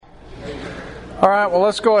All right, well,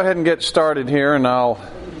 let's go ahead and get started here, and I'll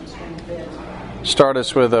start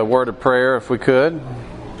us with a word of prayer if we could.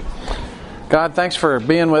 God, thanks for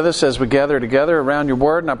being with us as we gather together around your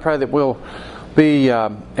word, and I pray that we'll be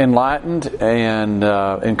enlightened and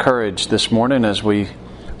encouraged this morning as we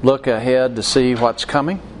look ahead to see what's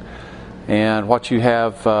coming and what you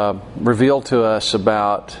have revealed to us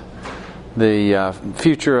about the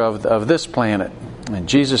future of this planet. In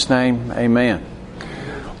Jesus' name, amen.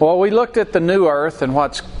 Well, we looked at the new earth and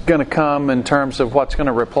what's going to come in terms of what's going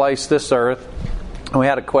to replace this earth. We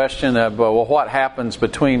had a question of, well, what happens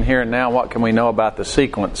between here and now? What can we know about the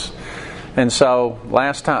sequence? And so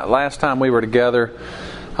last time we were together,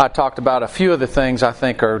 I talked about a few of the things I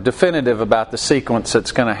think are definitive about the sequence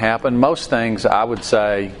that's going to happen. Most things, I would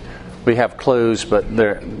say, we have clues, but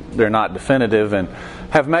they're not definitive, and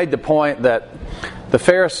have made the point that the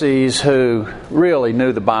Pharisees, who really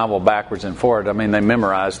knew the Bible backwards and forward, I mean, they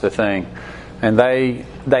memorized the thing, and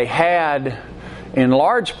they had, in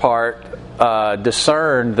large part,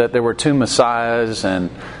 discerned that there were two Messiahs and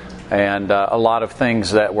a lot of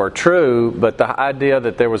things that were true, but the idea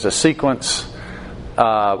that there was a sequence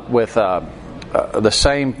with the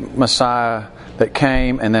same Messiah that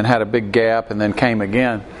came and then had a big gap and then came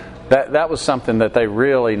again, that was something that they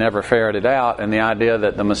really never ferreted out, and the idea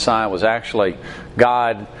that the Messiah was actually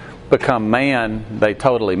God become man, they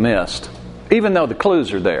totally missed, even though the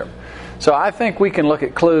clues are there. So I think we can look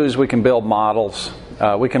at clues, we can build models,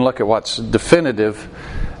 we can look at what's definitive,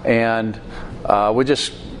 and we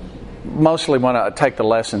just mostly want to take the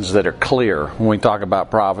lessons that are clear when we talk about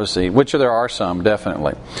prophecy, which there are some,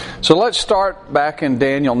 definitely. So let's start back in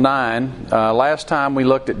Daniel 9. Last time we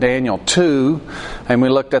looked at Daniel 2, and we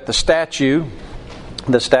looked at the statue.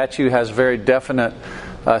 The statue has a very definite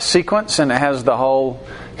sequence, and it has the whole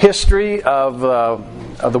history of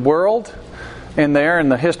the world in there,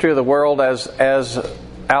 and the history of the world as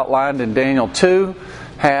outlined in Daniel 2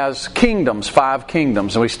 has kingdoms, 5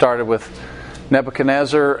 kingdoms, and we started with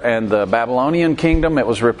Nebuchadnezzar and the Babylonian kingdom. It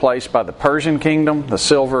was replaced by the Persian kingdom, the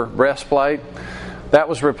silver breastplate. That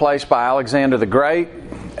was replaced by Alexander the Great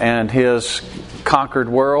and his conquered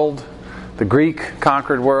world, the Greek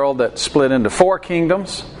conquered world that split into 4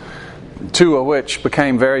 kingdoms, 2 of which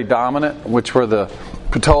became very dominant, which were the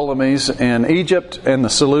Ptolemies in Egypt and the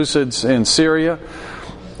Seleucids in Syria.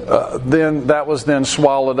 Then that was then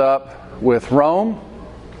swallowed up with Rome.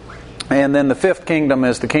 And then the 5th kingdom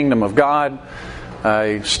is the kingdom of God.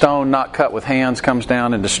 A stone not cut with hands comes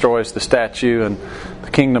down and destroys the statue, and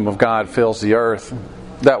the kingdom of God fills the earth.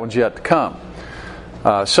 That one's yet to come.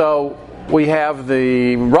 So we have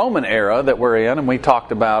the Roman era that we're in, and we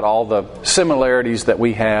talked about all the similarities that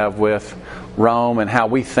we have with Rome and how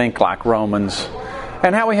we think like Romans,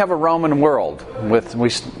 and how we have a Roman world with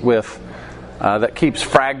that keeps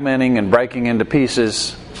fragmenting and breaking into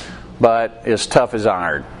pieces, but is tough as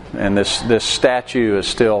iron. And this statue is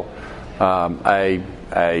still a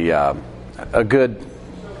good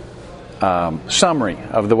summary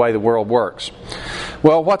of the way the world works.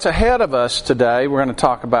 Well, what's ahead of us today, we're going to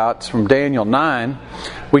talk about from Daniel 9.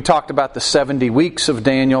 We talked about the 70 weeks of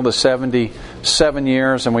Daniel, the 77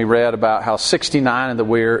 years, and we read about how 69 of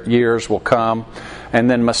the years will come,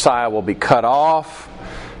 and then Messiah will be cut off,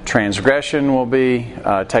 transgression will be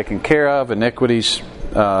taken care of, iniquities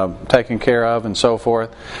taken care of, and so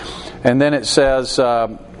forth. And then it says,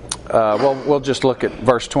 we'll just look at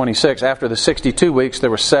verse 26. After the 62 weeks, there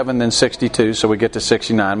were 7, then 62, so we get to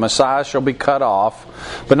 69. Messiah shall be cut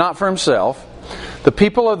off, but not for himself. The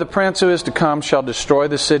people of the prince who is to come shall destroy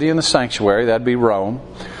the city and the sanctuary, that'd be Rome.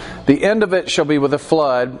 The end of it shall be with a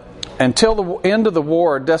flood. Until the end of the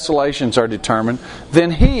war, desolations are determined.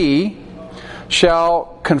 Then he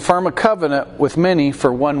shall confirm a covenant with many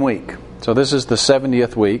for 1 week. So this is the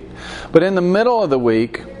 70th week. But in the middle of the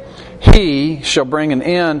week, he shall bring an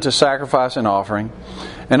end to sacrifice and offering.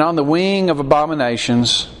 And on the wing of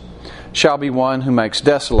abominations shall be one who makes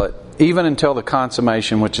desolate, even until the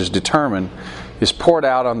consummation which is determined is poured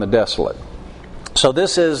out on the desolate. So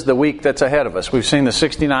this is the week that's ahead of us. We've seen the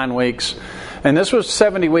 69 weeks. And this was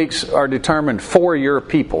 70 weeks are determined for your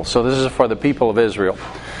people. So this is for the people of Israel.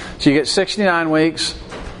 So you get 69 weeks.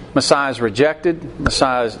 Messiah is rejected.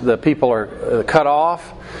 The people are cut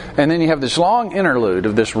off. And then you have this long interlude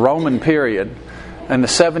of this Roman period. And the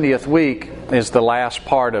 70th week is the last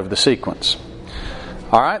part of the sequence.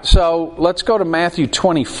 All right, so let's go to Matthew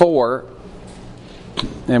 24.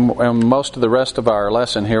 And most of the rest of our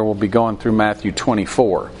lesson here will be going through Matthew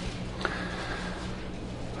 24.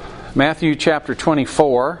 Matthew chapter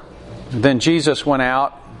 24. Then Jesus went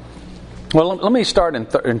out. Well, let me start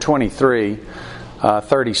in 23.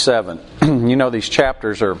 37. You know, these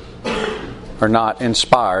chapters are are not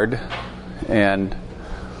inspired. And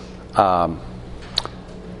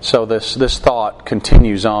so this thought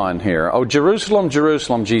continues on here. "Oh, Jerusalem,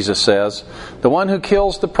 Jerusalem," Jesus says, "the one who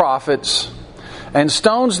kills the prophets and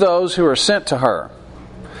stones those who are sent to her.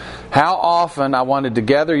 How often I wanted to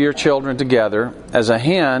gather your children together as a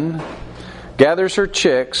hen gathers her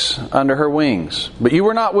chicks under her wings. But you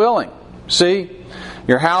were not willing. See,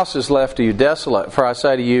 your house is left to you desolate. For I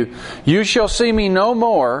say to you, you shall see me no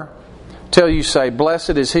more till you say,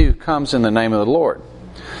 Blessed is he who comes in the name of the Lord."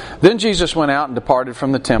 Then Jesus went out and departed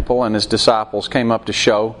from the temple, and his disciples came up to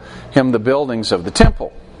show him the buildings of the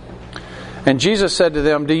temple. And Jesus said to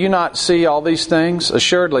them, "Do you not see all these things?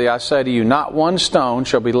 Assuredly, I say to you, not one stone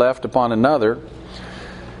shall be left upon another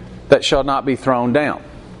that shall not be thrown down."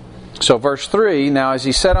 So verse 3, "Now as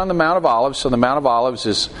he sat on the Mount of Olives," so the Mount of Olives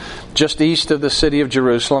is just east of the city of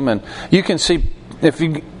Jerusalem, and you can see, if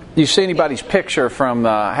you see anybody's picture from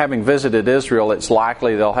having visited Israel, it's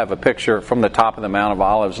likely they'll have a picture from the top of the Mount of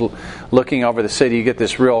Olives looking over the city. You get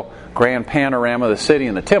this real grand panorama of the city,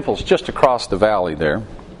 and the temple's just across the valley there.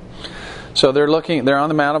 So they're on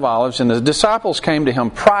the Mount of Olives, and the disciples came to him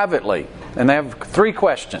privately, and they have 3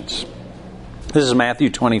 questions. This is Matthew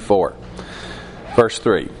 24, verse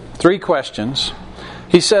 3. 3 questions.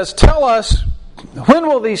 He says, "Tell us, when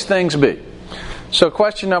will these things be?" So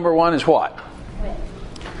question number 1 is what?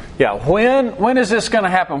 Yeah, when is this going to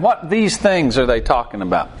happen? What these things are they talking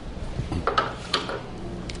about?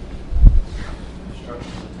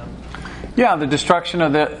 Yeah, the destruction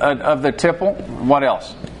of the temple. What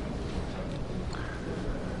else?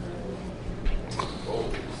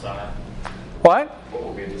 What? What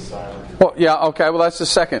will be the sign? Well, yeah, okay. Well, that's the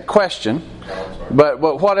second question. But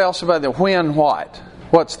what else about the when? What?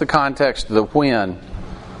 What's the context of the when?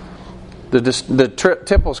 The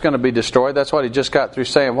temple's going to be destroyed. That's what he just got through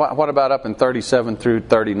saying. What about up in 37 through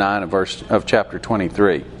 39 of chapter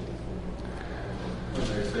 23? When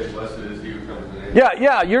they say, "Blessed is he who comes in the name."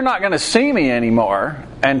 Yeah, you're not going to see me anymore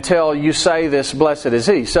until you say this, "Blessed is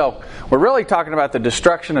he." So we're really talking about the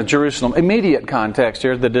destruction of Jerusalem. Immediate context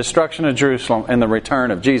here, the destruction of Jerusalem and the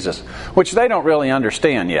return of Jesus, which they don't really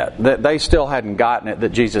understand yet. They still hadn't gotten it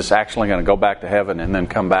that Jesus is actually going to go back to heaven and then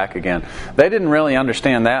come back again. They didn't really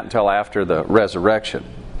understand that until after the resurrection.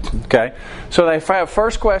 Okay? So the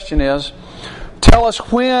first question is, tell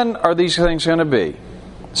us, when are these things going to be?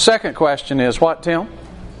 Second question is what, Tim?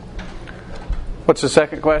 What's the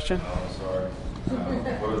second question?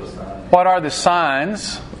 What are the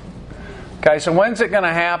signs? Okay, so when's it going to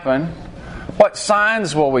happen? What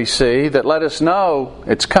signs will we see that let us know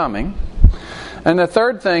it's coming? And the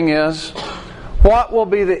third thing is, what will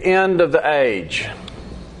be the end of the age?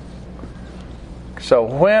 So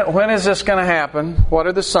when is this going to happen? What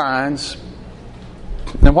are the signs?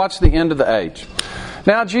 And what's the end of the age?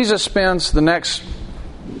 Now Jesus spends the next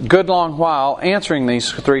good long while answering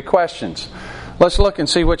these 3 questions. Let's look and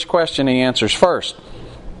see which question he answers first.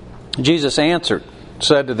 Jesus answered,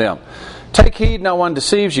 said to them, "Take heed no one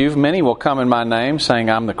deceives you. Many will come in my name, saying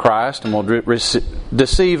I'm the Christ, and will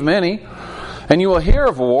deceive many. And you will hear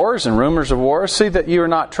of wars and rumors of wars. See that you are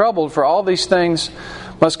not troubled, for all these things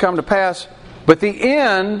must come to pass. But the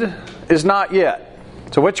end is not yet."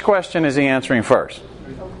 So which question is he answering first?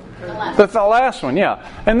 The last one, yeah.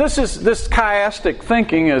 And this chiastic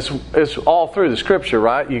thinking is all through the Scripture,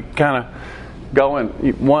 right? You kind of go in,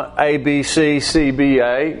 you want A, B, C, C, B,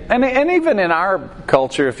 A. And even in our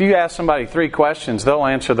culture, if you ask somebody 3 questions, they'll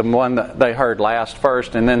answer the one that they heard last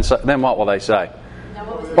first, and then what will they say?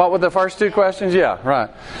 What were the first 2 questions? Yeah, right.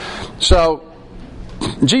 So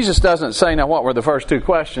Jesus doesn't say, now what were the first 2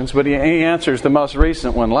 questions, but he answers the most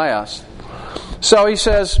recent one last. So he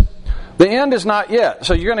says, the end is not yet.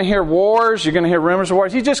 So you're going to hear wars, you're going to hear rumors of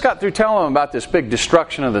wars. He just got through telling them about this big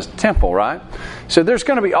destruction of the temple, right? So there's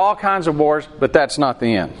going to be all kinds of wars, but that's not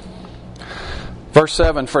the end. Verse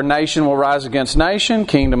 7, "For nation will rise against nation,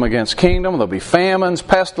 kingdom against kingdom. There'll be famines,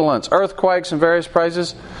 pestilence, earthquakes, and various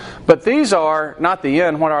places. But these are not the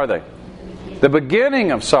end." What are they? The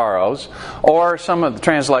beginning of sorrows, or some of the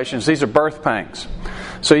translations, these are birth pangs.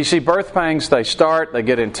 So you see birth pangs, they start, they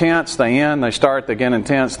get intense, they end, they start, they get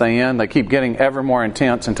intense, they end. They keep getting ever more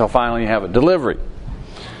intense until finally you have a delivery.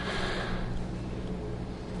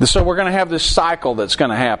 So we're going to have this cycle that's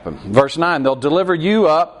going to happen. Verse 9, "They'll deliver you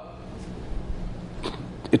up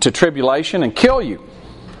to tribulation and kill you.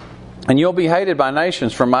 And you'll be hated by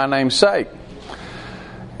nations for my name's sake.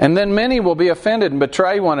 And then many will be offended and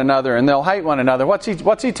betray one another, and they'll hate one another." What's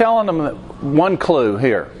he telling them? One clue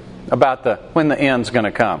here about when the end's going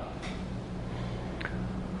to come.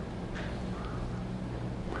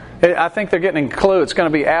 I think they're getting a clue. It's going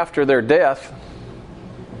to be after their death.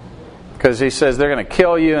 Because he says they're going to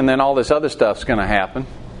kill you and then all this other stuff's going to happen.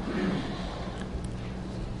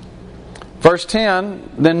 Verse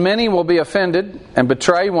 10, then many will be offended and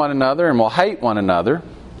betray one another and will hate one another.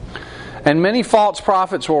 And many false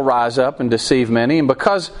prophets will rise up and deceive many. And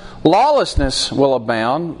because lawlessness will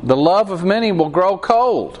abound, the love of many will grow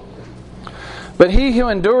cold. But he who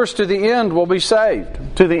endures to the end will be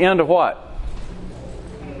saved. To the end of what?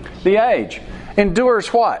 The age.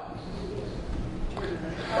 Endures what?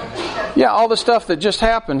 Yeah, all the stuff that just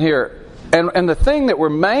happened here. And the thing that we're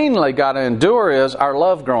mainly got to endure is our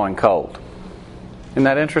love growing cold. Isn't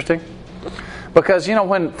that interesting? Because,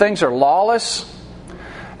 when things are lawless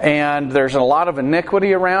and there's a lot of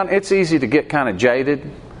iniquity around, it's easy to get kind of jaded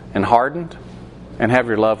and hardened and have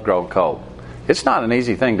your love grow cold. It's not an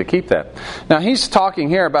easy thing to keep that. Now, he's talking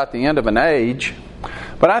here about the end of an age,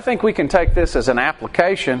 but I think we can take this as an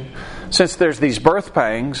application, since there's these birth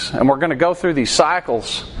pangs and we're going to go through these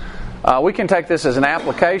cycles. We can take this as an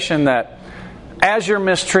application that as you're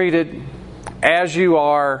mistreated, as you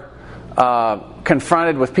are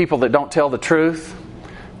confronted with people that don't tell the truth,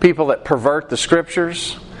 people that pervert the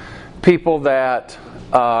Scriptures, people that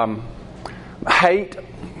hate,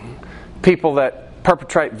 people that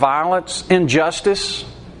perpetrate violence, injustice,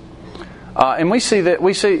 and we see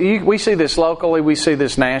this locally, we see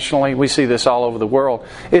this nationally, we see this all over the world.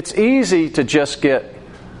 It's easy to just get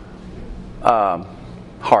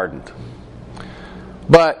hardened.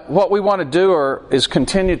 But what we want to do is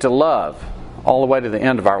continue to love all the way to the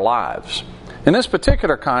end of our lives. In this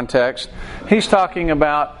particular context, he's talking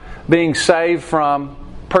about being saved from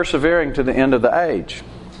persevering to the end of the age.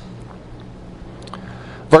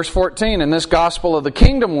 Verse 14, and this gospel of the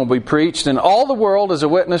kingdom will be preached in all the world as a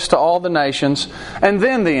witness to all the nations, and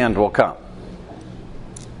then the end will come.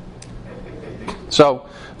 So,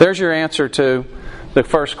 there's your answer to the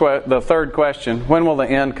third question. When will the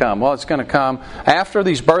end come? Well, it's going to come after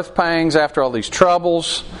these birth pangs, after all these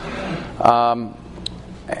troubles, what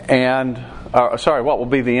will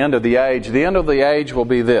be the end of the age? The end of the age will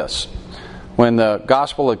be this: when the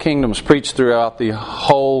gospel of the kingdom is preached throughout the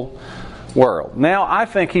whole world. Now, I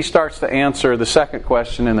think he starts to answer the second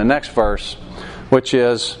question in the next verse, which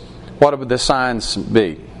is, what would the signs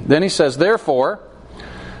be? Then he says, therefore,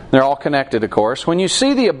 they're all connected, of course, when you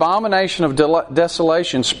see the abomination of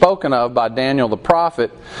desolation spoken of by Daniel the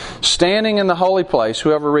prophet standing in the holy place,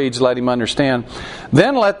 whoever reads, let him understand,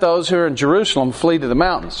 then let those who are in Jerusalem flee to the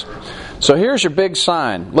mountains. So here's your big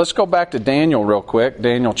sign. Let's go back to Daniel real quick,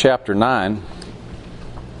 Daniel chapter 9.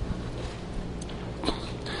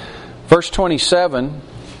 Verse 27,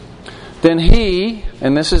 then he,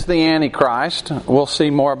 and this is the Antichrist, we'll see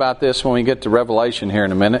more about this when we get to Revelation here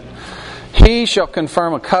in a minute, he shall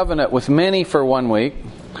confirm a covenant with many for 1 week,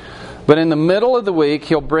 but in the middle of the week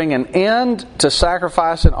he'll bring an end to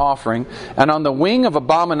sacrifice and offering, and on the wing of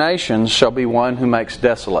abominations shall be one who makes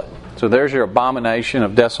desolate. So there's your abomination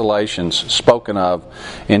of desolations spoken of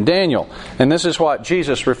in Daniel. And this is what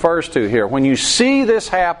Jesus refers to here. When you see this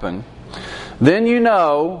happen, then you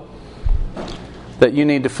know that you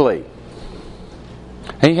need to flee.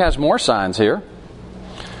 He has more signs here.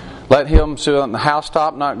 Let him who on the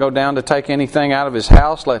housetop not go down to take anything out of his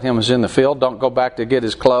house. Let him who's in the field don't go back to get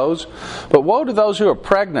his clothes. But woe to those who are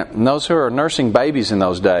pregnant and those who are nursing babies in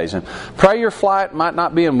those days. And pray your flight might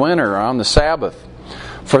not be in winter or on the Sabbath.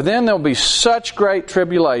 For then there will be such great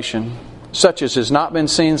tribulation, such as has not been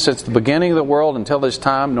seen since the beginning of the world until this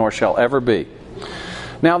time, nor shall ever be.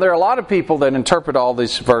 Now, there are a lot of people that interpret all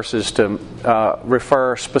these verses to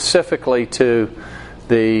refer specifically to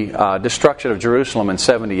the destruction of Jerusalem in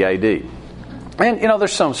 70 AD. And,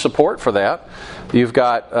 there's some support for that. You've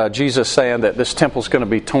got Jesus saying that this temple's going to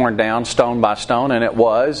be torn down stone by stone, and it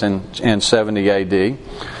was in 70 AD.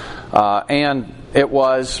 And it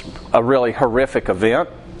was a really horrific event.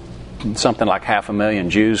 Something like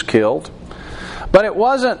 500,000 Jews killed. But it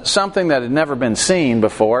wasn't something that had never been seen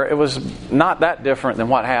before. It was not that different than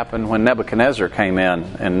what happened when Nebuchadnezzar came in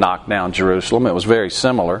and knocked down Jerusalem. It was very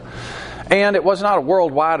similar. And it was not a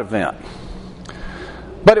worldwide event.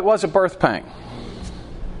 But it was a birth pang.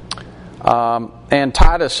 And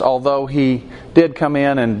Titus, although he did come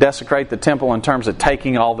in and desecrate the temple in terms of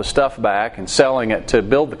taking all the stuff back and selling it to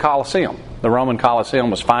build the Colosseum. The Roman Colosseum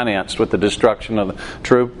was financed with the destruction of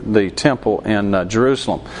the temple in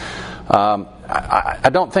Jerusalem. I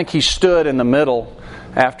don't think he stood in the middle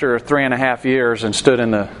after 3.5 years and stood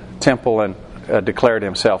in the temple and declared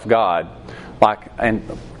himself God, like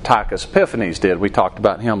Antiochus Epiphanes did. We talked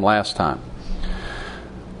about him last time.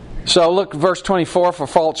 So look, verse 24, for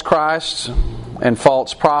false Christs and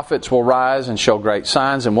false prophets will rise and show great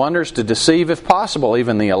signs and wonders to deceive, if possible,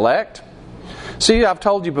 even the elect. See, I've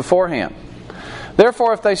told you beforehand.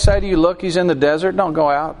 Therefore, if they say to you, look, he's in the desert, don't go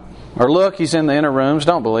out. Or look, he's in the inner rooms,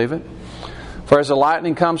 don't believe it. For as the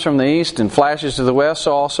lightning comes from the east and flashes to the west,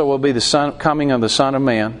 so also will be the coming of the Son of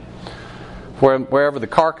Man. Wherever the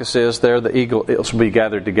carcass is, there the eagles will be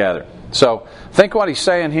gathered together. So, I think what he's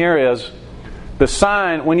saying here is, the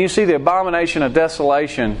sign, when you see the abomination of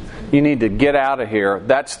desolation, you need to get out of here.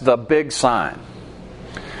 That's the big sign.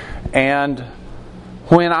 And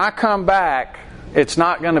when I come back, it's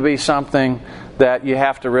not going to be something that you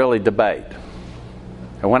have to really debate.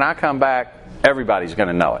 And when I come back, everybody's going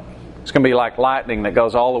to know it. It's going to be like lightning that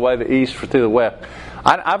goes all the way to the east to the west.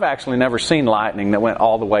 I've actually never seen lightning that went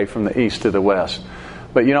all the way from the east to the west.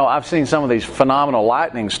 But I've seen some of these phenomenal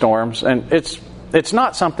lightning storms, and it's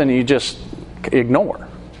not something you just ignore.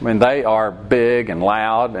 I mean, they are big and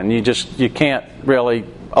loud, and you can't really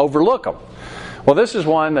overlook them. Well, this is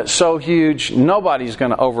one that's so huge, nobody's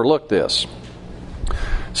going to overlook this.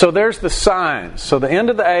 So there's the signs. So the end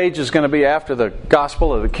of the age is going to be after the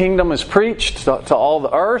gospel of the kingdom is preached to all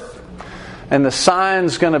the earth. And the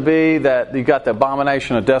sign's going to be that you've got the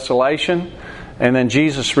abomination of desolation. And then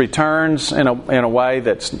Jesus returns in a way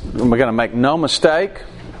that's, we're going to make no mistake.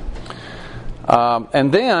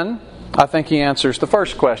 And then, I think he answers the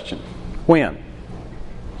first question. When?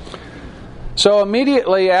 So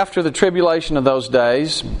immediately after the tribulation of those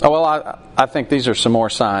days, I think these are some more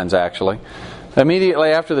signs actually.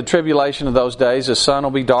 Immediately after the tribulation of those days, the sun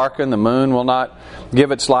will be darkened, the moon will not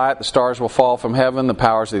give its light, the stars will fall from heaven, the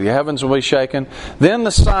powers of the heavens will be shaken. Then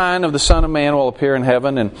the sign of the Son of Man will appear in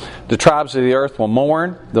heaven, and the tribes of the earth will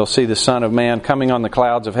mourn. They'll see the Son of Man coming on the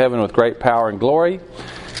clouds of heaven with great power and glory.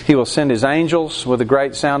 He will send His angels with a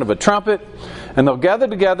great sound of a trumpet, and they'll gather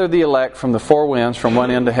together the elect from the four winds, from one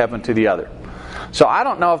end of heaven to the other. So I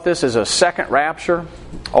don't know if this is a second rapture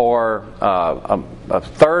or a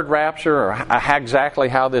third rapture or exactly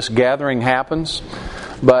how this gathering happens.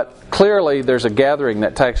 But clearly there's a gathering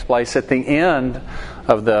that takes place at the end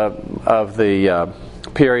of the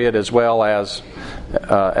period as well as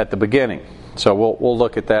at the beginning. So we'll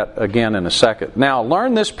look at that again in a second. Now,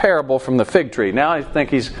 learn this parable from the fig tree. Now I think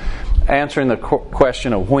he's answering the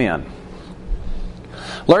question of when.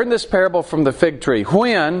 Learn this parable from the fig tree.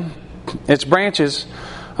 When its branches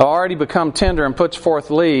have already become tender and puts forth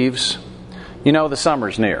leaves, you know the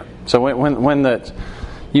summer's near. So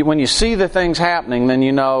when you see the things happening, then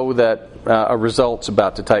you know that a result's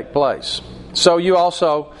about to take place. So you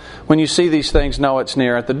also, when you see these things, know it's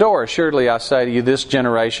near at the door. Surely I say to you, this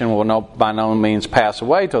generation will by no means pass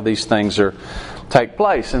away till these things take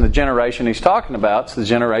place. And the generation he's talking about is the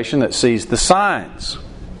generation that sees the signs.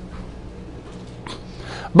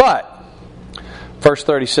 But verse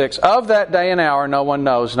 36, of that day and hour no one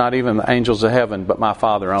knows, not even the angels of heaven, but my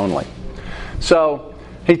Father only. So,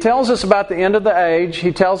 he tells us about the end of the age,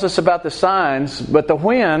 he tells us about the signs, but the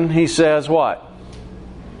when, he says what?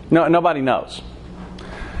 No, nobody knows.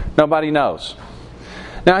 Nobody knows.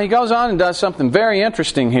 Now, he goes on and does something very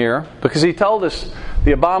interesting here, because he told us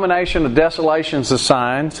the abomination of desolation is the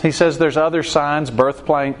signs. He says there's other signs,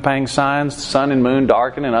 birth-pang signs, sun and moon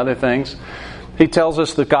darkening and other things. He tells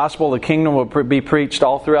us the gospel of the kingdom will be preached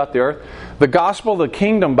all throughout the earth. The gospel of the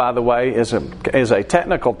kingdom, by the way, is a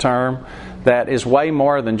technical term that is way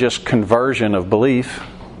more than just conversion of belief,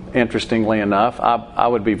 interestingly enough. I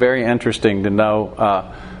would be very interesting to know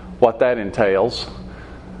what that entails.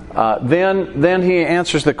 Then he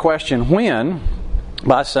answers the question, when,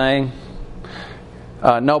 by saying,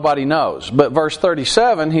 nobody knows. But verse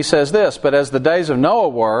 37, he says this, but as the days of Noah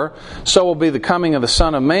were, so will be the coming of the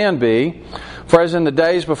Son of Man be. For as in the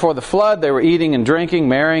days before the flood, they were eating and drinking,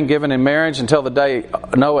 marrying, giving in marriage, until the day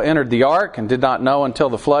Noah entered the ark, and did not know until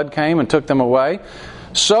the flood came and took them away.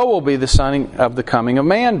 So will be the Son of the coming of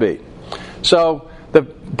Man be. So the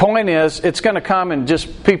point is, it's going to come and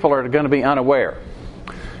just people are going to be unaware.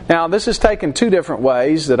 Now, this is taken two different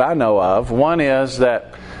ways that I know of. One is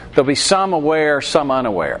that there'll be some aware, some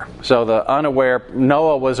unaware. So the unaware,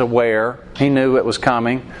 Noah was aware. He knew it was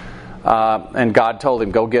coming. And God told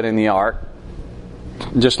him, go get in the ark.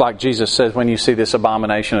 Just like Jesus says, when you see this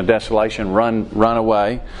abomination of desolation, run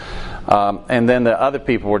away. And then the other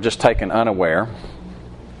people were just taken unaware.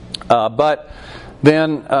 But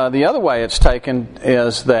then the other way it's taken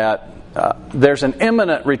is that there's an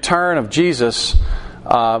imminent return of Jesus,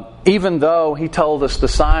 even though He told us the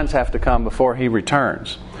signs have to come before He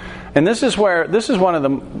returns. And this is the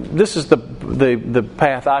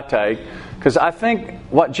path I take, because I think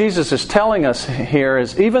what Jesus is telling us here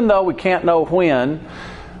is, even though we can't know when,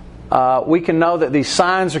 we can know that these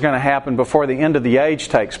signs are going to happen before the end of the age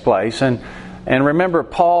takes place. And And remember,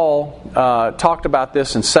 Paul talked about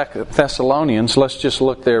this in 2 Thessalonians. Let's just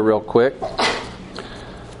look there real quick.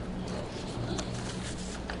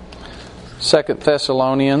 2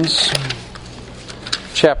 Thessalonians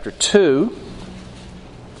chapter 2.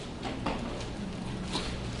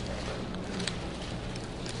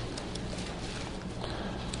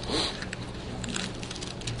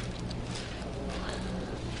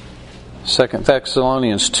 Second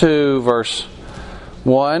Thessalonians 2, verse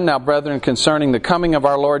 1. Now, brethren, concerning the coming of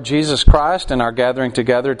our Lord Jesus Christ and our gathering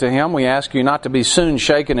together to Him, we ask you not to be soon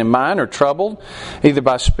shaken in mind or troubled, either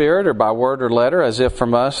by spirit or by word or letter, as if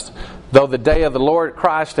from us, though the day of the Lord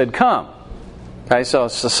Christ had come. Okay, so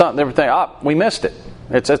it's something, everything. We missed it.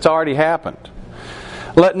 It's already happened.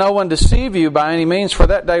 Let no one deceive you by any means, for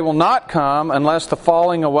that day will not come unless the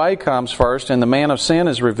falling away comes first, and the man of sin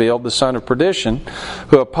is revealed, the son of perdition,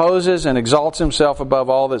 who opposes and exalts himself above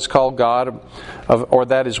all that's called God or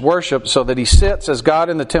that is worshipped, so that he sits as God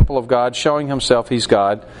in the temple of God, showing himself he's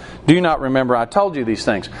God. Do you not remember I told you these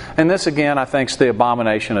things? And this again, I think, is the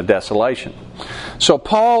abomination of desolation. So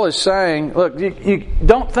Paul is saying, look, you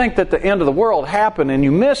don't think that the end of the world happened and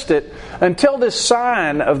you missed it until this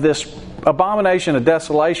sign of this abomination of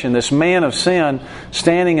desolation, this man of sin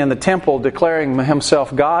standing in the temple declaring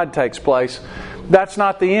himself God, takes place. That's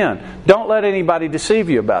not the end. Don't let anybody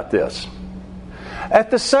deceive you about this.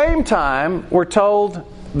 At the same time, we're told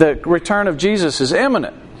the return of Jesus is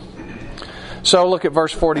imminent. So look at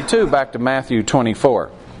verse 42, back to Matthew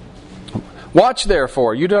 24. Watch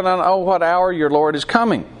therefore, you do not know what hour your Lord is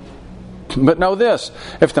coming. But know this,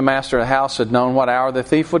 if the master of the house had known what hour the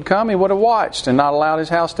thief would come, he would have watched and not allowed his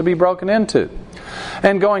house to be broken into.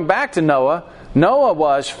 And going back to Noah, Noah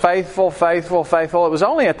was faithful. It was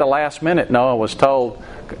only at the last minute Noah was told,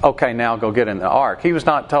 okay, now go get in the ark. He was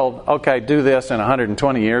not told, okay, do this, and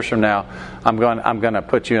 120 years from now, I'm going to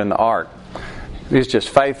put you in the ark. He was just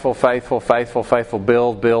faithful,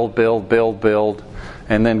 build,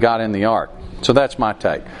 and then got in the ark. So that's my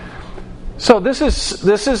take. So this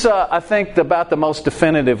is I think about the most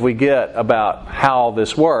definitive we get about how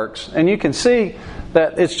this works, and you can see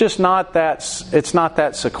that it's not that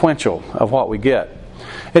sequential of what we get.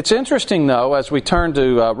 It's interesting though, as we turn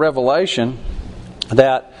to Revelation,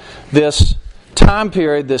 that this time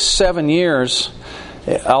period, this 7 years,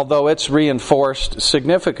 although it's reinforced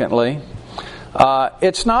significantly,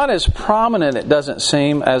 it's not as prominent, it doesn't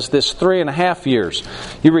seem, as this 3.5 years.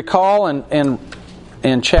 You recall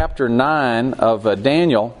in chapter 9 of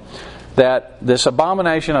Daniel that this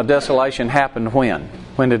abomination of desolation happened when?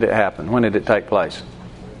 When did it happen? When did it take place?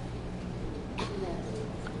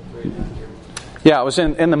 Yeah, it was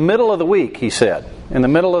in the middle of the week, he said. In the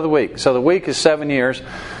middle of the week. So the week is 7 years.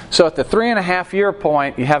 So at the 3.5 year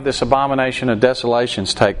point, you have this abomination of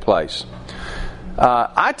desolations take place.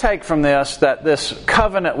 I take from this that this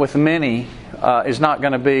covenant with many is not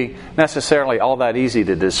going to be necessarily all that easy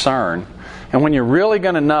to discern. And when you're really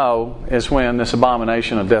going to know is when this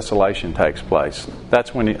abomination of desolation takes place.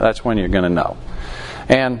 That's when you're going to know.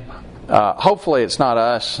 And hopefully it's not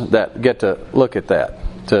us that get to look at that,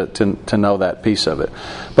 to know that piece of it.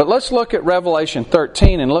 But let's look at Revelation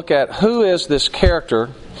 13 and look at who is this character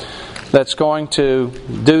that's going to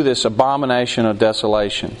do this abomination of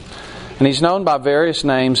desolation. And he's known by various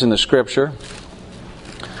names in the Scripture.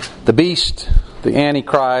 The beast, the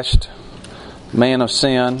Antichrist, man of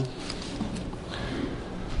sin.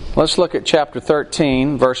 Let's look at chapter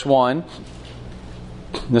 13, verse 1.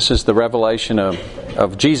 This is the revelation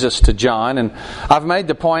of Jesus to John. And I've made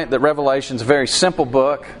the point that Revelation is a very simple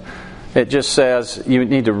book. It just says you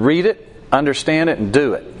need to read it, understand it, and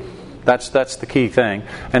do it. That's the key thing.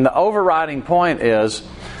 And the overriding point is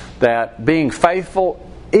that being faithful,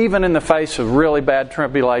 even in the face of really bad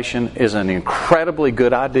tribulation, is an incredibly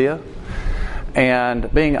good idea.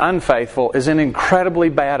 And being unfaithful is an incredibly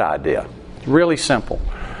bad idea. Really simple.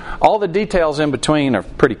 All the details in between are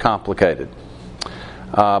pretty complicated.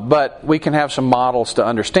 But we can have some models to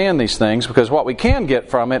understand these things, because what we can get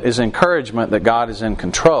from it is encouragement that God is in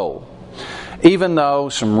control, even though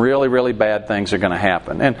some really, really bad things are going to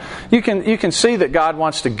happen. And you can see that God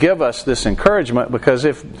wants to give us this encouragement, because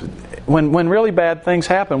when really bad things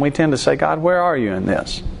happen, we tend to say, God, where are you in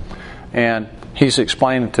this? And He's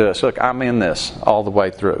explaining to us, look, I'm in this all the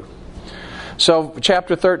way through. So,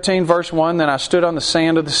 chapter 13, verse 1, Then I stood on the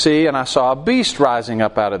sand of the sea, and I saw a beast rising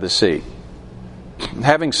up out of the sea,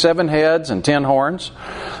 having 7 heads and 10 horns,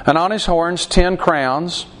 and on his horns 10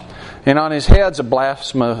 crowns, and on his heads a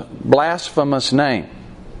blasphemous name.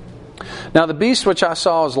 Now the beast which I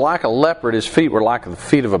saw was like a leopard, his feet were like the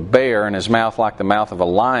feet of a bear, and his mouth like the mouth of a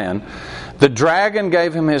lion. The dragon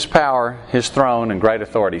gave him his power, his throne, and great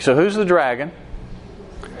authority. So who's the dragon?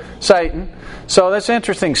 Satan. So that's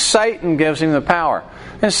interesting. Satan gives him the power.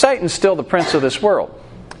 And Satan's still the prince of this world.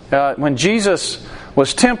 When Jesus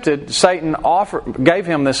was tempted, Satan gave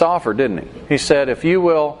him this offer, didn't he? He said, if you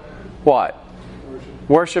will, what?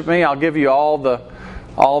 Worship me, I'll give you all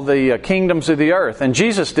the kingdoms of the earth. And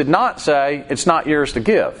Jesus did not say, it's not yours to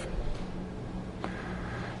give.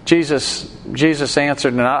 Jesus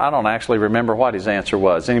answered, and I don't actually remember what his answer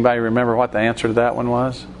was. Anybody remember what the answer to that one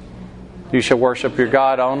was? You shall worship your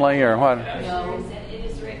God only, or what? No, he said it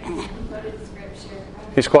is written. He quoted Scripture.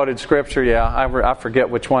 He's quoted Scripture, yeah. I forget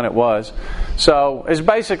which one it was. So it's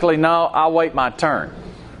basically, no, I'll wait my turn.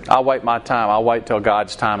 I'll wait my time. I'll wait till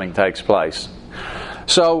God's timing takes place.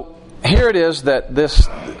 So here it is that this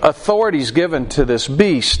authority is given to this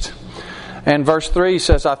beast. And verse 3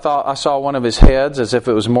 says, I saw one of his heads as if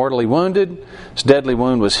it was mortally wounded. His deadly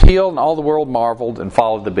wound was healed, and all the world marveled and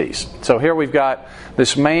followed the beast. So here we've got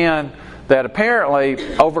this man that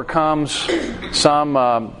apparently overcomes some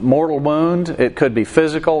mortal wound. It could be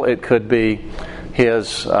physical. It could be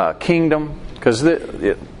his kingdom. Because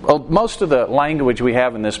most of the language we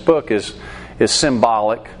have in this book is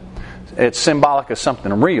symbolic. It's symbolic of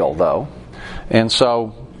something real, though. And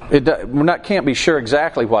so can't be sure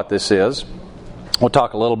exactly what this is. We'll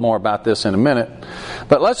talk a little more about this in a minute.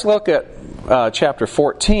 But let's look at chapter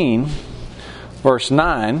 14, verse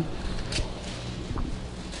 9.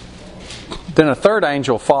 Then a third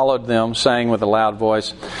angel followed them, saying with a loud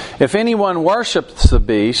voice, if anyone worships the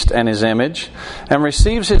beast and his image, and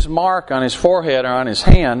receives his mark on his forehead or on his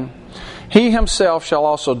hand, he himself shall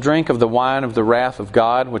also drink of the wine of the wrath of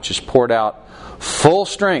God, which is poured out full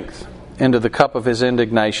strength into the cup of his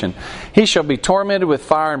indignation. He shall be tormented with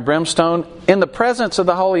fire and brimstone in the presence of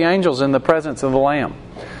the holy angels, in the presence of the Lamb.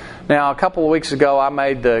 Now, a couple of weeks ago, I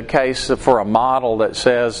made the case for a model that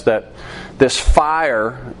says that this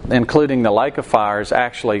fire, including the lake of fire, is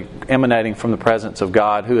actually emanating from the presence of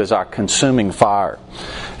God, who is our consuming fire.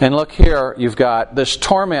 And look here, you've got this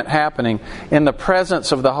torment happening in the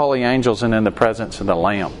presence of the holy angels and in the presence of the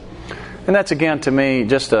Lamb. And that's, again, to me,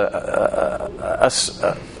 just a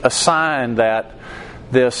sign that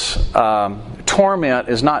this torment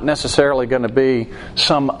is not necessarily going to be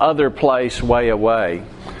some other place way away.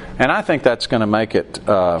 And I think that's going to make it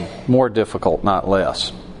more difficult, not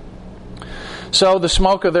less. So the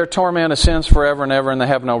smoke of their torment ascends forever and ever, and they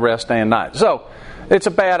have no rest day and night. So it's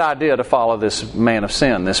a bad idea to follow this man of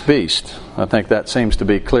sin, this beast. I think that seems to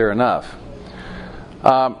be clear enough.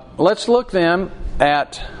 Let's look then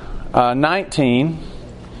at 19.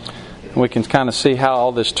 We can kind of see how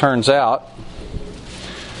all this turns out.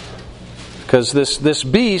 Because this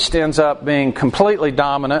beast ends up being completely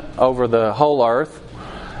dominant over the whole earth.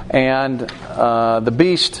 And the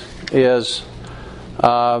beast is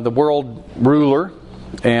the world ruler,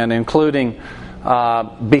 and including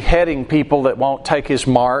beheading people that won't take his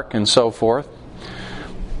mark and so forth.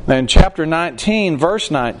 In chapter 19, verse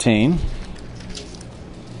 19,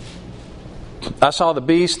 I saw the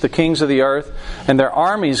beast, the kings of the earth, and their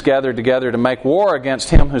armies gathered together to make war against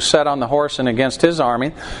him who sat on the horse and against his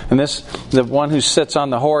army. And the one who sits on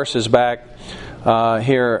the horse is back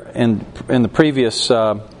here in the previous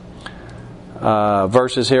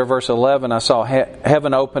verses here. Verse 11, I saw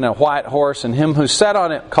heaven open, a white horse, and him who sat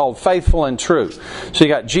on it called Faithful and True. So you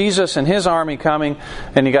got Jesus and his army coming,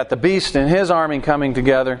 and you got the beast and his army coming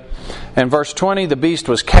together. And verse 20, the beast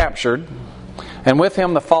was captured, and with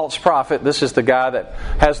him the false prophet. This is the guy that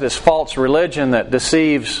has this false religion that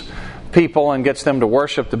deceives people and gets them to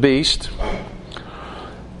worship the beast,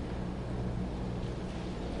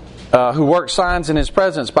 who worked signs in his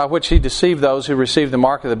presence, by which he deceived those who received the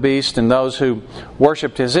mark of the beast and those who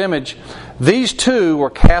worshipped his image. These two were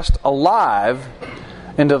cast alive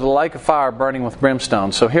into the lake of fire burning with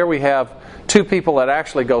brimstone. So here we have two people that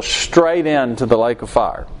actually go straight into the lake of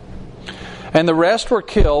fire. And the rest were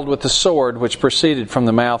killed with the sword which proceeded from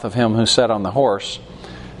the mouth of him who sat on the horse,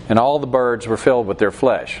 and all the birds were filled with their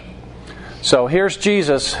flesh. So here's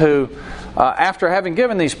Jesus who, after having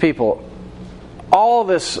given these people all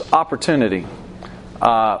this opportunity,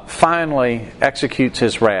 finally executes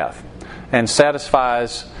his wrath and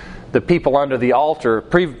satisfies the people under the altar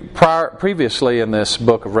previously in this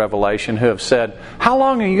book of Revelation, who have said, how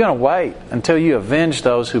long are you going to wait until you avenge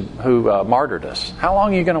those who martyred us? How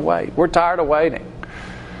long are you going to wait? We're tired of waiting.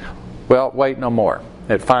 Well, wait no more.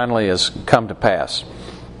 It finally has come to pass.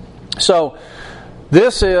 So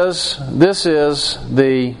this is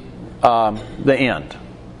the end.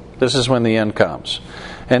 This is when the end comes.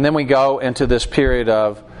 And then we go into this period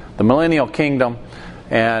of the millennial kingdom,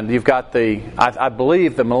 And you've got I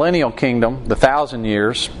believe the millennial kingdom, the 1,000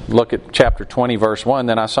 years. Look at chapter 20, verse 1.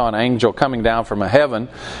 Then I saw an angel coming down from heaven,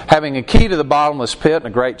 having a key to the bottomless pit and a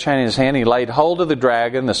great chain in his hand. He laid hold of the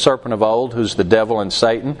dragon, the serpent of old, who's the devil and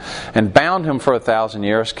Satan, and bound him for 1,000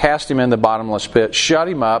 years, cast him in the bottomless pit, shut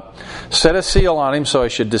him up, set a seal on him so he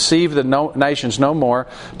should deceive the nations no more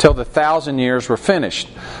till the 1,000 years were finished.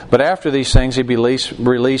 But after these things he'd be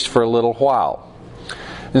released for a little while.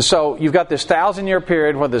 And so you've got this 1,000-year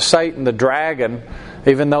period where the Satan, the dragon,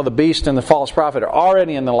 even though the beast and the false prophet are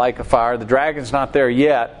already in the lake of fire, the dragon's not there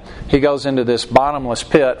yet. He goes into this bottomless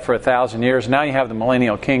pit for 1,000 years. Now you have the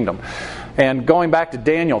millennial kingdom. And going back to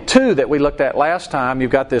Daniel 2 that we looked at last time,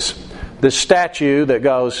 you've got this statue that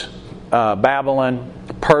goes Babylon,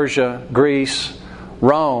 Persia, Greece,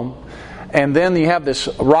 Rome. And then you have this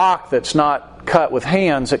rock that's not cut with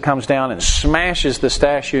hands that comes down and smashes the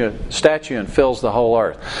statue and fills the whole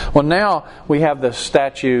earth. Well, now we have the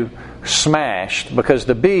statue smashed because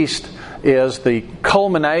the beast is the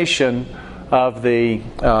culmination of the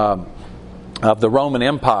Roman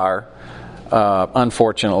Empire,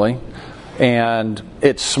 unfortunately, and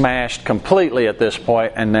it's smashed completely at this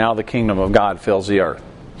point, and now the kingdom of God fills the earth.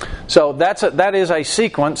 So that is a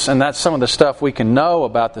sequence, and that's some of the stuff we can know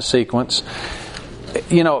about the sequence.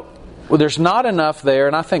 Well, there's not enough there,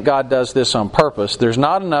 and I think God does this on purpose. There's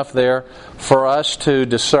not enough there for us to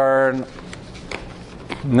discern,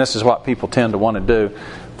 and this is what people tend to want to do,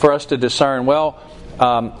 for us to discern, where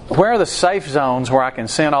are the safe zones where I can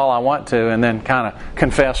sin all I want to and then kind of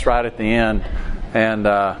confess right at the end and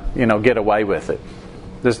get away with it.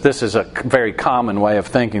 This is a very common way of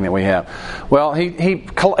thinking that we have. Well, he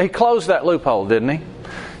closed that loophole, didn't he?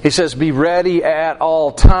 He says, be ready at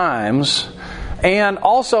all times. And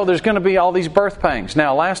also there's going to be all these birth pangs.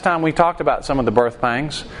 Now, last time we talked about some of the birth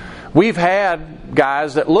pangs. We've had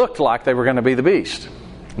guys that looked like they were going to be the beast.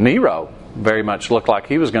 Nero very much looked like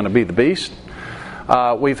he was going to be the beast.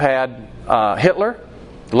 We've had Hitler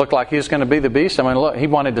looked like he was going to be the beast. I mean, look, he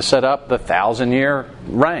wanted to set up the 1,000-year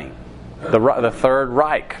reign, the Third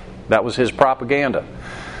Reich. That was his propaganda.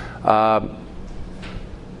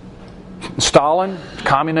 Stalin,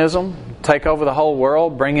 communism, take over the whole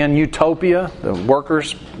world, bring in utopia, the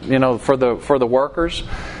workers, for the workers.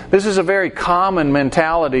 This is a very common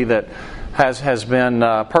mentality that has been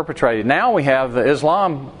perpetrated. Now we have the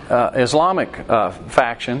Islamic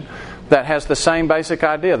faction that has the same basic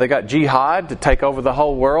idea. They got jihad to take over the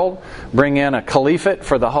whole world, bring in a caliphate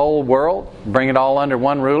for the whole world, bring it all under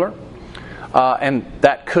one ruler, and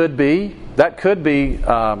that could be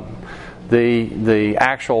the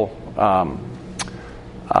actual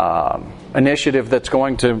initiative that's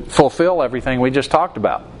going to fulfill everything we just talked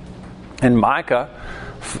about. In Micah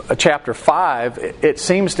chapter 5, it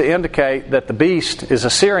seems to indicate that the beast is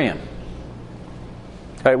Assyrian,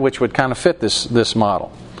 which would kind of fit this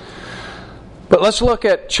model. But let's look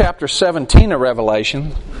at chapter 17 of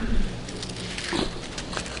Revelation.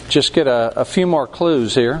 Just get a few more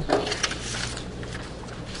clues here.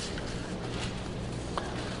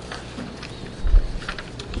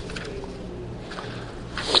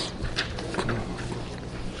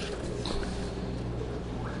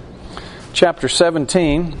 Chapter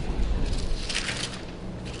 17.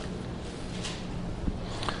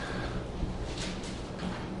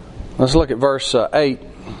 Let's look at verse 8.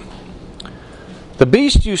 The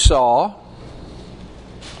beast you saw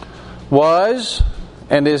was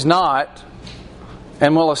and is not,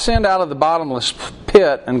 and will ascend out of the bottomless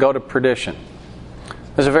pit and go to perdition.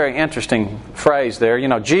 There's a very interesting phrase there.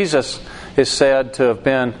 Jesus is said to have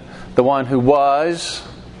been the one who was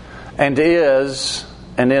and is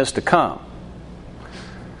to come.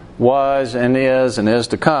 Was and is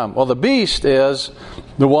to come. Well, the beast is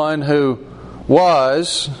the one who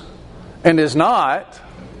was and is not,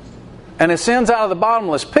 and ascends out of the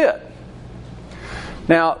bottomless pit.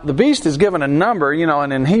 Now, the beast is given a number,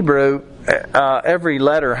 and in Hebrew, every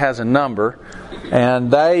letter has a number,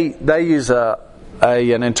 and they use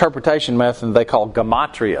an interpretation method they call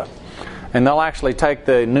gematria. And they'll actually take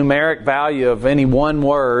the numeric value of any one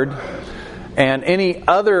word and any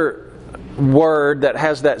other word that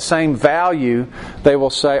has that same value, they will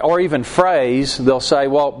say, or even phrase, they'll say,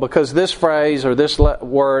 well, because this phrase or this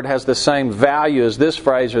word has the same value as this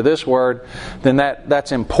phrase or this word, then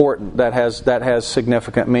that's important. That has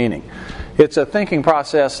significant meaning. It's a thinking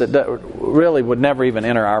process that really would never even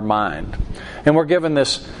enter our mind. And we're given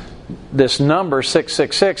this number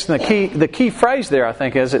 666, and the key phrase there, I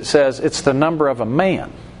think, is it says it's the number of a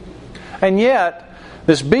man. And yet,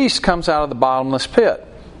 this beast comes out of the bottomless pit.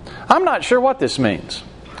 I'm not sure what this means.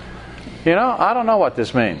 I don't know what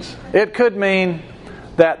this means. It could mean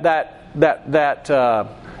that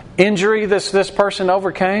injury this person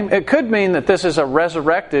overcame. It could mean that this is a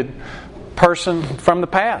resurrected person from the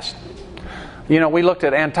past. We looked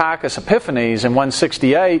at Antiochus Epiphanes in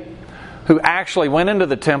 168, who actually went into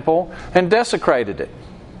the temple and desecrated it.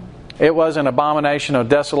 It was an abomination of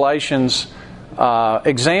desolation's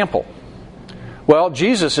example. Well,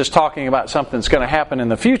 Jesus is talking about something that's going to happen in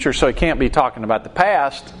the future, so he can't be talking about the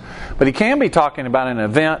past, but he can be talking about an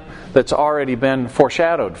event that's already been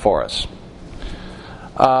foreshadowed for us.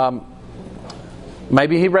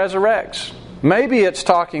 Maybe he resurrects. Maybe it's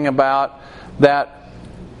talking about that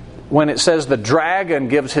when it says the dragon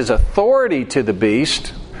gives his authority to the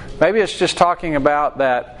beast, maybe it's just talking about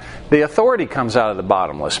that the authority comes out of the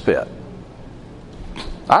bottomless pit.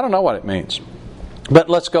 I don't know what it means. But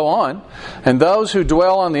let's go on. And those who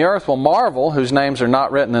dwell on the earth will marvel, whose names are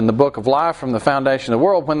not written in the book of life from the foundation of the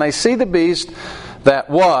world, when they see the beast that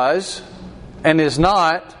was and is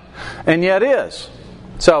not and yet is.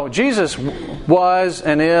 So Jesus was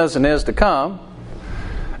and is to come.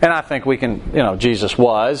 And I think we can, Jesus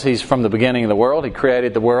was. He's from the beginning of the world. He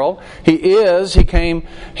created the world. He is. He came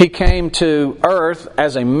to earth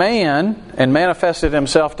as a man and manifested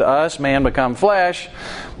himself to us, man become flesh.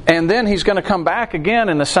 And then he's going to come back again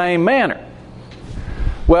in the same manner.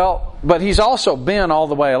 Well, but he's also been all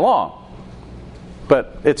the way along.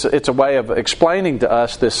 But it's a way of explaining to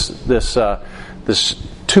us this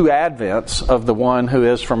two advents of the one who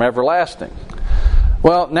is from everlasting.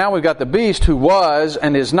 Well, now we've got the beast who was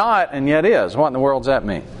and is not and yet is. What in the world does that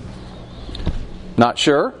mean? Not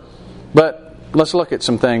sure. But let's look at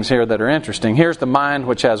some things here that are interesting. Here's the mind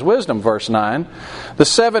which has wisdom, verse 9. The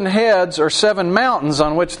 7 heads are 7 mountains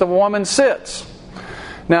on which the woman sits.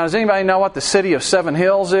 Now, does anybody know what the city of 7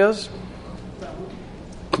 hills is?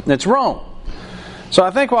 It's Rome. So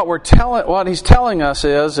I think what he's telling us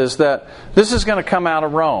is that this is going to come out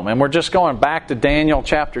of Rome. And we're just going back to Daniel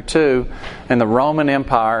chapter 2, and the Roman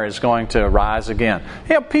Empire is going to rise again.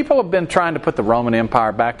 People have been trying to put the Roman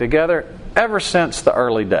Empire back together ever since the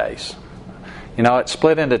early days. It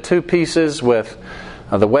split into 2 pieces with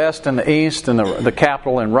the West and the East, and the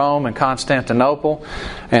capital in Rome and Constantinople.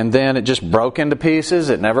 And then it just broke into pieces.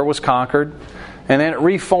 It never was conquered. And then it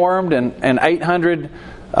reformed in 800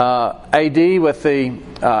 AD with the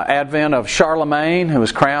advent of Charlemagne, who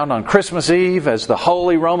was crowned on Christmas Eve as the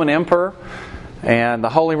Holy Roman Emperor. And the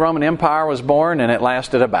Holy Roman Empire was born, and it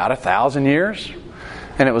lasted about 1,000 years.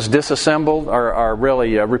 And it was disassembled or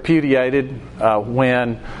really repudiated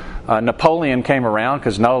when Napoleon came around,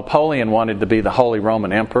 because Napoleon wanted to be the Holy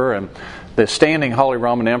Roman Emperor, and the standing Holy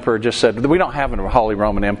Roman Emperor just said, "We don't have a Holy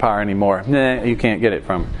Roman Empire anymore. Nah, you can't get it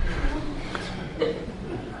from him."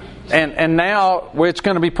 And now it's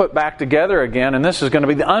going to be put back together again, and this is going to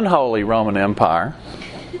be the unholy Roman Empire.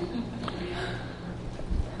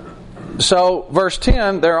 So, verse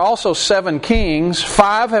 10, there are also 7 kings.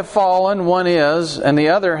 5 have fallen, 1 is, and the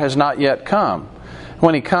other has not yet come.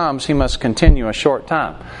 When he comes, he must continue a short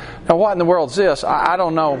time. Now, what in the world is this? I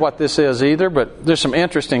don't know what this is either, but there's some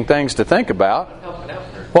interesting things to think about.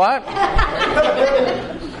 What?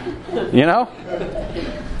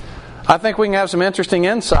 I think we can have some interesting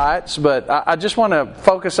insights, but I just want to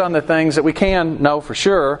focus on the things that we can know for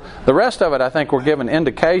sure. The rest of it, I think we're given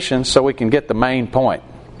indications so we can get the main point.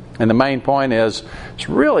 And the main point is, it's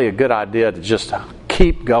really a good idea to just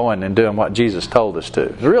keep going and doing what Jesus told us to.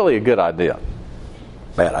 It's really a good idea.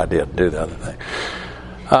 Bad idea to do the other thing.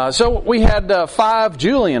 So we had 5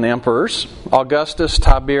 Julian emperors: Augustus,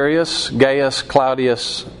 Tiberius, Gaius,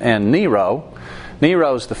 Claudius, and Nero.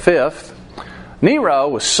 Nero's the 5th. Nero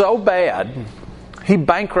was so bad, he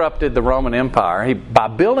bankrupted the Roman Empire by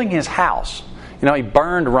building his house. He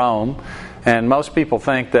burned Rome, and most people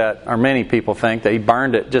think that, or many people think that he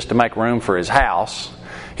burned it just to make room for his house.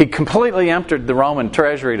 He completely emptied the Roman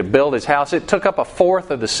treasury to build his house. It took up 1/4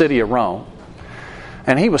 of the city of Rome.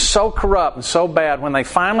 And he was so corrupt and so bad, when they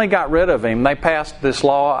finally got rid of him, they passed this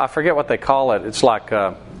law. I forget what they call it. It's like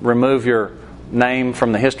remove your name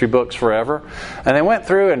from the history books forever. And they went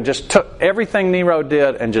through and just took everything Nero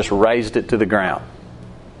did and just razed it to the ground.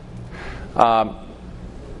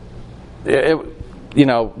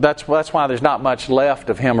 That's why there's not much left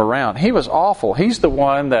of him around. He was awful. He's the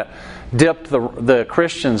one that dipped the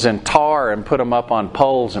Christians in tar and put them up on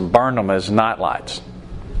poles and burned them as nightlights.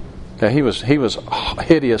 He was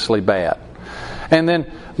hideously bad. And then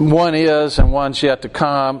 1 is and 1's yet to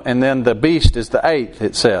come, and then the beast is the 8th,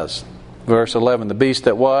 it says. Verse 11, the beast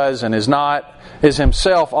that was and is not is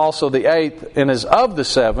himself also the 8th, and is of the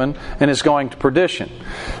 7, and is going to perdition.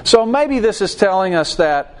 So maybe this is telling us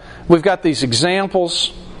that we've got these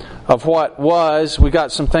examples of what was. We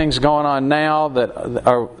got some things going on now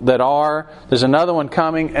that are. There's another one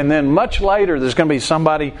coming, and then much later there's going to be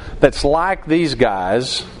somebody that's like these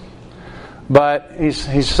guys, but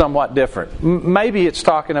he's somewhat different. Maybe it's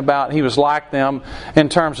talking about he was like them in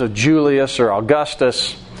terms of Julius or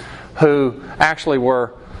Augustus, who actually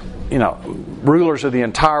were, rulers of the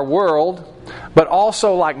entire world, but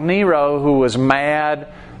also like Nero, who was mad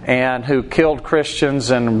and who killed Christians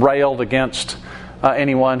and railed against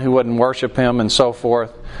anyone who wouldn't worship him and so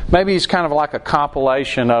forth. Maybe he's kind of like a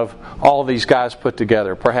compilation of all of these guys put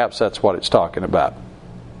together. Perhaps that's what it's talking about.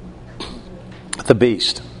 The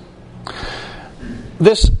beast.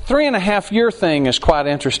 This 3.5 year thing is quite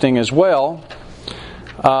interesting as well.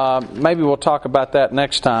 Maybe we'll talk about that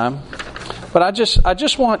next time. But I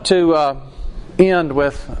just want to end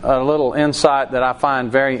with a little insight that I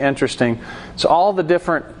find very interesting. It's all the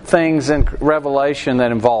different things in Revelation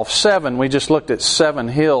that involve 7. We just looked at 7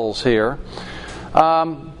 hills here.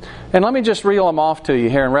 And let me just reel them off to you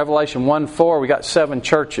here. In Revelation 1:4, we got 7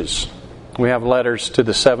 churches. We have letters to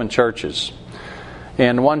the 7 churches.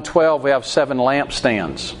 In 1:12, we have 7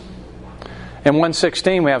 lampstands. In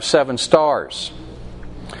 1:16, we have 7 stars.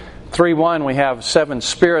 3:1, we have 7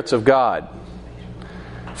 spirits of God.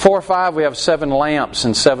 4:5, we have 7 lamps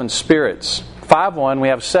and 7 spirits. 5:1, we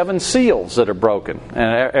have 7 seals that are broken.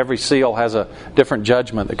 And every seal has a different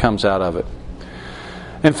judgment that comes out of it.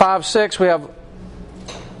 In 5:6, we have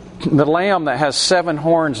the Lamb that has 7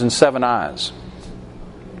 horns and 7 eyes.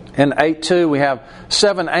 In 8:2, we have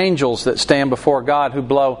 7 angels that stand before God who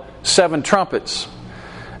blow 7 trumpets.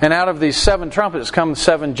 And out of these 7 trumpets come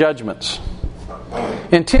 7 judgments.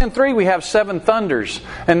 In 10:3, we have 7 thunders.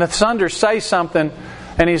 And the thunders say something,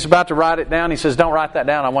 and he's about to write it down. He says, don't write that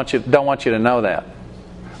down. Don't want you to know that.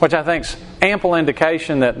 Which I think is ample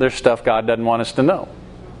indication that there's stuff God doesn't want us to know.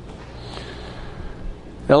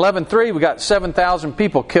 In 11:3, we got 7,000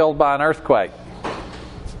 people killed by an earthquake.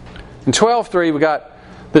 In 12:3, we got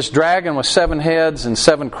this dragon with 7 heads and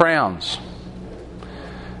 7 crowns.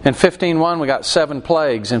 In 15:1, we got 7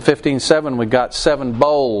 plagues. In 15:7, we got 7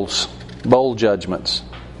 bowl judgments.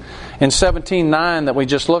 In 17:9 that we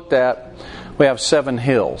just looked at, we have 7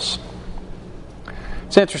 hills.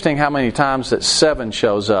 It's interesting how many times that 7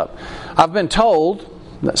 shows up. I've been told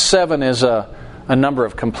that 7 is a number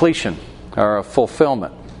of completion or a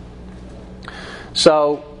fulfillment.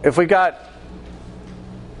 So if we've had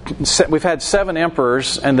 7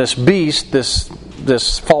 emperors, and this beast,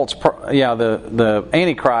 this false, the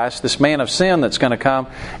Antichrist, this man of sin that's going to come,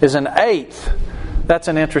 is an 8th. That's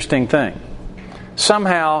an interesting thing.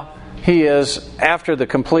 Somehow he is after the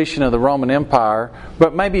completion of the Roman Empire,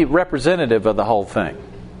 but maybe representative of the whole thing.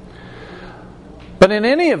 But in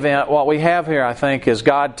any event, what we have here, I think, is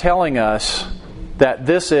God telling us that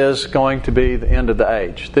this is going to be the end of the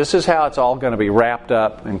age. This is how it's all going to be wrapped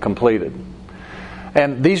up and completed.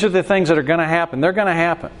 And these are the things that are going to happen. They're going to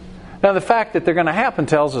happen. Now, the fact that they're going to happen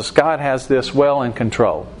tells us God has this well in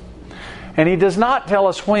control. And He does not tell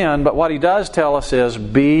us when, but what He does tell us is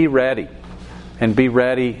be ready. And be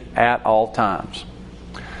ready at all times.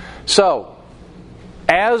 So,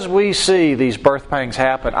 as we see these birth pangs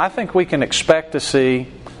happen, I think we can expect to see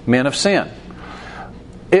men of sin.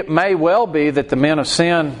 It may well be that the men of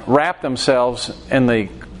sin wrap themselves in the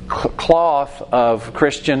cloth of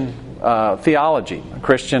Christian theology,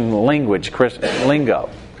 Christian language, Christian lingo.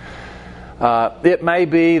 It may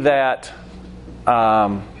be that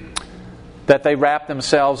they wrap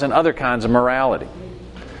themselves in other kinds of morality.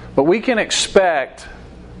 But we can expect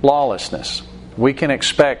lawlessness. We can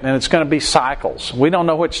expect, and it's going to be cycles. We don't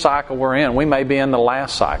know which cycle we're in. We may be in the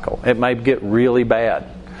last cycle. It may get really bad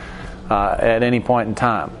at any point in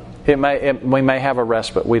time. We may have a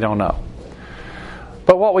respite. We don't know.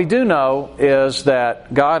 But what we do know is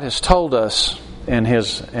that God has told us in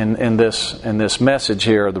this message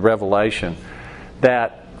here, the Revelation,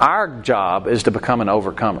 that our job is to become an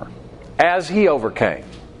overcomer, as He overcame.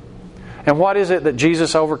 And what is it that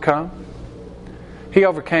Jesus overcome? He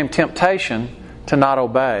overcame temptation to not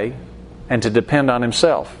obey and to depend on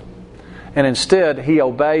Himself. And instead, He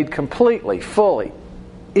obeyed completely, fully,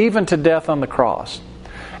 even to death on the cross.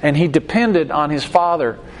 And He depended on His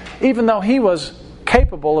Father, even though He was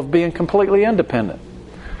capable of being completely independent.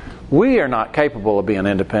 We are not capable of being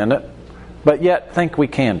independent, but yet think we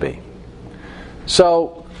can be.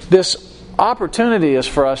 So, this opportunity is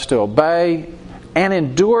for us to obey and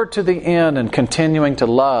endure to the end and continuing to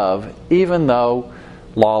love even though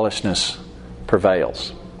lawlessness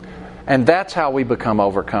prevails. And that's how we become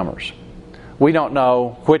overcomers. We don't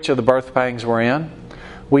know which of the birth pangs we're in.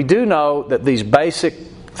 We do know that these basic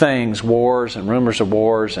things, wars and rumors of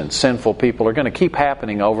wars and sinful people, are going to keep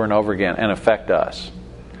happening over and over again and affect us.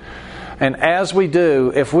 And as we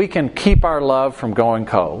do, if we can keep our love from going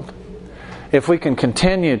cold, if we can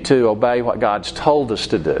continue to obey what God's told us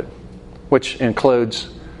to do, which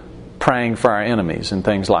includes praying for our enemies and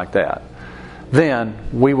things like that, then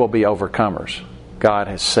we will be overcomers. God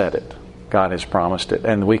has said it. God has promised it.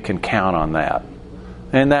 And we can count on that.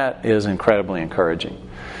 And that is incredibly encouraging.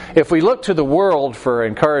 If we look to the world for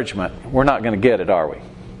encouragement, we're not going to get it, are we?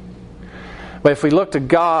 But if we look to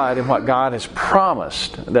God and what God has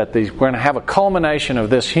promised, that we're going to have a culmination of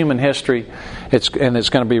this human history, and it's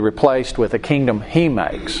going to be replaced with a kingdom He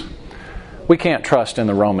makes. We can't trust in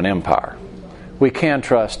the Roman Empire. We can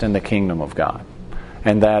trust in the kingdom of God.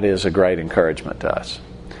 And that is a great encouragement to us.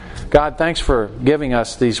 God, thanks for giving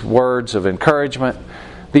us these words of encouragement,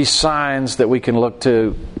 these signs that we can look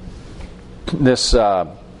to, this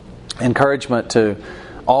encouragement to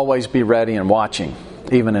always be ready and watching,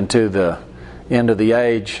 even into the end of the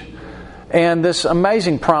age. And this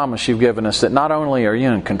amazing promise you've given us that not only are you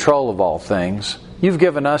in control of all things, you've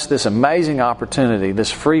given us this amazing opportunity,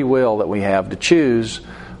 this free will that we have to choose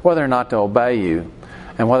whether or not to obey you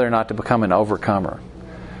and whether or not to become an overcomer.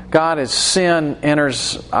 God, as sin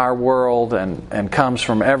enters our world and comes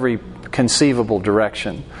from every conceivable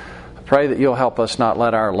direction, I pray that you'll help us not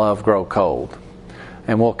let our love grow cold.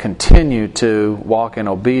 And we'll continue to walk in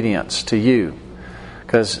obedience to you.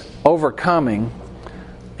 Because overcoming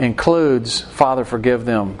includes, Father, forgive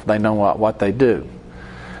them, they know what they do.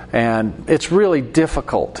 And it's really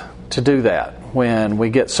difficult to do that when we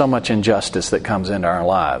get so much injustice that comes into our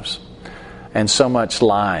lives, and so much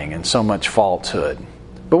lying and so much falsehood.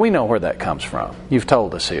 But we know where that comes from. You've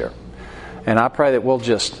told us here. And I pray that we'll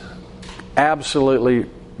just absolutely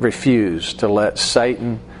refuse to let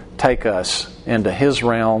Satan take us into his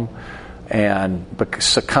realm and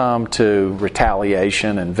succumb to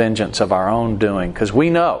retaliation and vengeance of our own doing, because we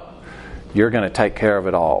know you're going to take care of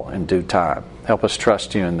it all in due time. Help us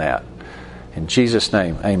trust you in that. In Jesus'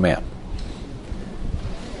 name, amen.